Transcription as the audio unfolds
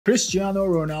Cristiano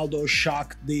Ronaldo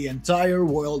shocked the entire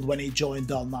world when he joined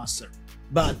Al-Nassr.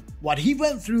 But what he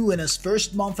went through in his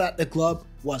first month at the club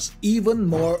was even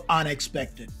more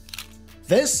unexpected.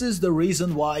 This is the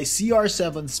reason why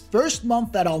CR7's first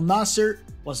month at Al-Nassr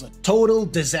was a total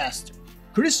disaster.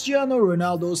 Cristiano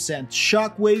Ronaldo sent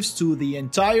shockwaves to the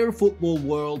entire football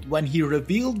world when he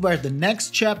revealed where the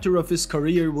next chapter of his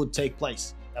career would take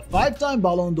place. A five-time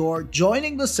Ballon d'Or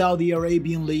joining the Saudi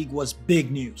Arabian League was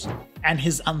big news, and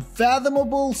his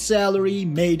unfathomable salary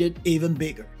made it even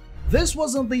bigger. This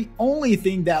wasn't the only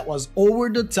thing that was over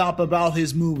the top about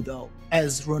his move though,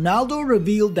 as Ronaldo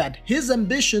revealed that his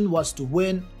ambition was to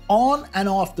win on and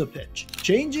off the pitch.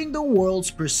 Changing the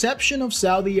world's perception of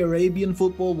Saudi Arabian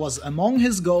football was among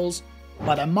his goals,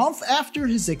 but a month after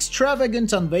his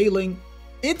extravagant unveiling,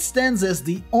 it stands as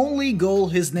the only goal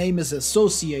his name is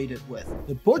associated with.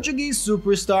 The Portuguese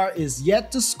superstar is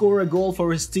yet to score a goal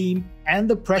for his team, and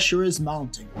the pressure is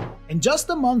mounting. In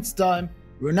just a month's time,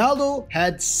 Ronaldo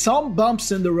had some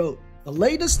bumps in the road. The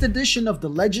latest edition of the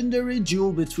legendary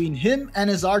duel between him and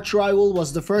his arch-rival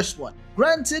was the first one.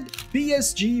 Granted,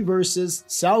 PSG versus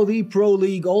Saudi Pro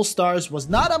League All-Stars was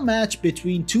not a match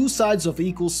between two sides of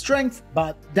equal strength,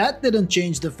 but that didn't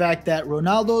change the fact that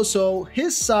Ronaldo saw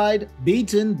his side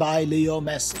beaten by Leo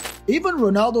Messi. Even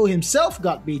Ronaldo himself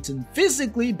got beaten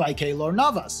physically by Keylor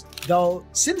Navas, though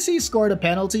since he scored a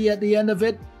penalty at the end of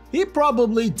it, he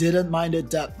probably didn't mind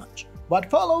it that much. What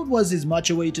followed was his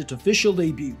much-awaited official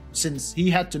debut, since he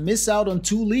had to miss out on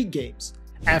 2 league games,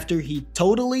 after he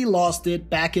totally lost it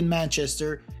back in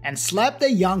Manchester and slapped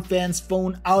a young fan's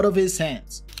phone out of his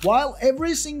hands. While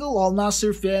every single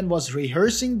Al-Nassr fan was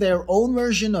rehearsing their own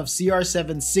version of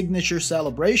CR7's signature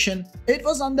celebration, it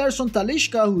was Anderson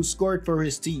Talisca who scored for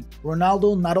his team.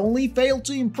 Ronaldo not only failed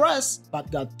to impress,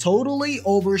 but got totally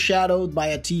overshadowed by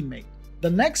a teammate. The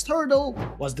next hurdle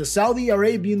was the Saudi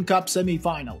Arabian Cup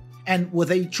semi-final. And with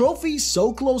a trophy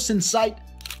so close in sight,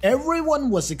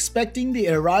 everyone was expecting the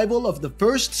arrival of the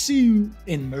first Siu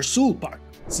in Mersul Park.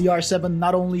 CR7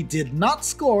 not only did not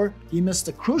score, he missed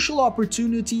a crucial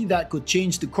opportunity that could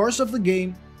change the course of the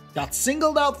game, got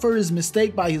singled out for his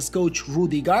mistake by his coach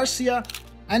Rudi Garcia,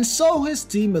 and saw his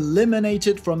team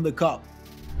eliminated from the cup.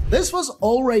 This was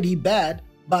already bad,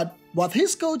 but what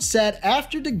his coach said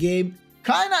after the game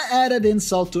kinda added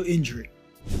insult to injury.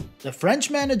 The French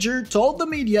manager told the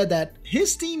media that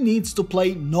his team needs to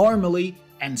play normally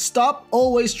and stop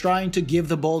always trying to give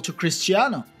the ball to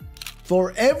Cristiano.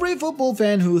 For every football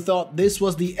fan who thought this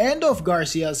was the end of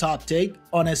Garcia's hot take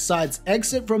on his side's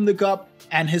exit from the cup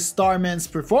and his star man's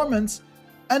performance,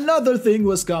 another thing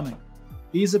was coming.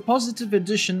 He is a positive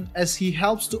addition as he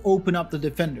helps to open up the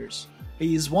defenders.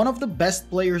 He is one of the best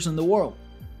players in the world.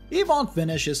 He won't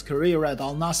finish his career at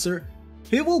Al-Nassr.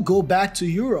 He will go back to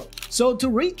Europe. So to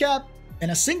recap,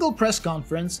 in a single press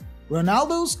conference,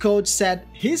 Ronaldo's coach said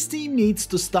his team needs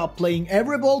to stop playing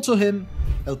every ball to him,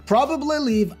 he'll probably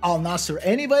leave Al-Nassr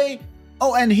anyway,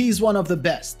 oh and he's one of the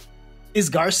best. Is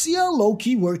Garcia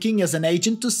low-key working as an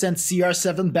agent to send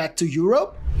CR7 back to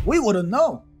Europe? We wouldn't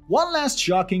know. One last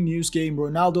shocking news came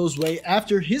Ronaldo's way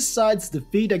after his side's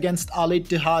defeat against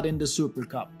Al-Ittihad in the Super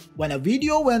Cup, when a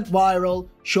video went viral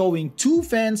showing 2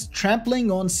 fans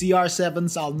trampling on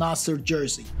CR7's Al-Nassr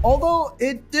jersey. Although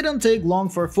it didn't take long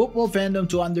for football fandom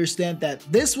to understand that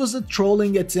this was a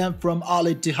trolling attempt from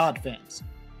Al-Ittihad fans.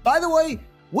 By the way,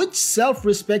 which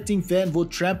self-respecting fan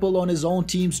would trample on his own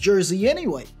team's jersey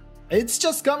anyway? It's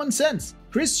just common sense.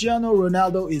 Cristiano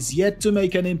Ronaldo is yet to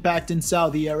make an impact in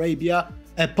Saudi Arabia,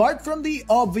 apart from the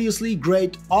obviously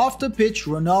great off-the-pitch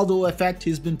Ronaldo effect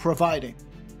he's been providing.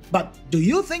 But do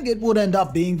you think it would end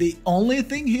up being the only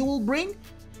thing he will bring?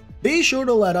 Be sure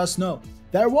to let us know.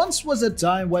 There once was a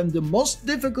time when the most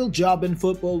difficult job in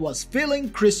football was filling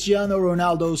Cristiano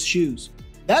Ronaldo's shoes.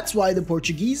 That's why the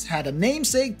Portuguese had a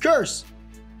namesake curse.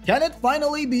 Can it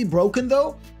finally be broken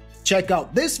though? Check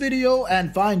out this video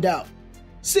and find out.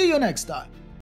 See you next time.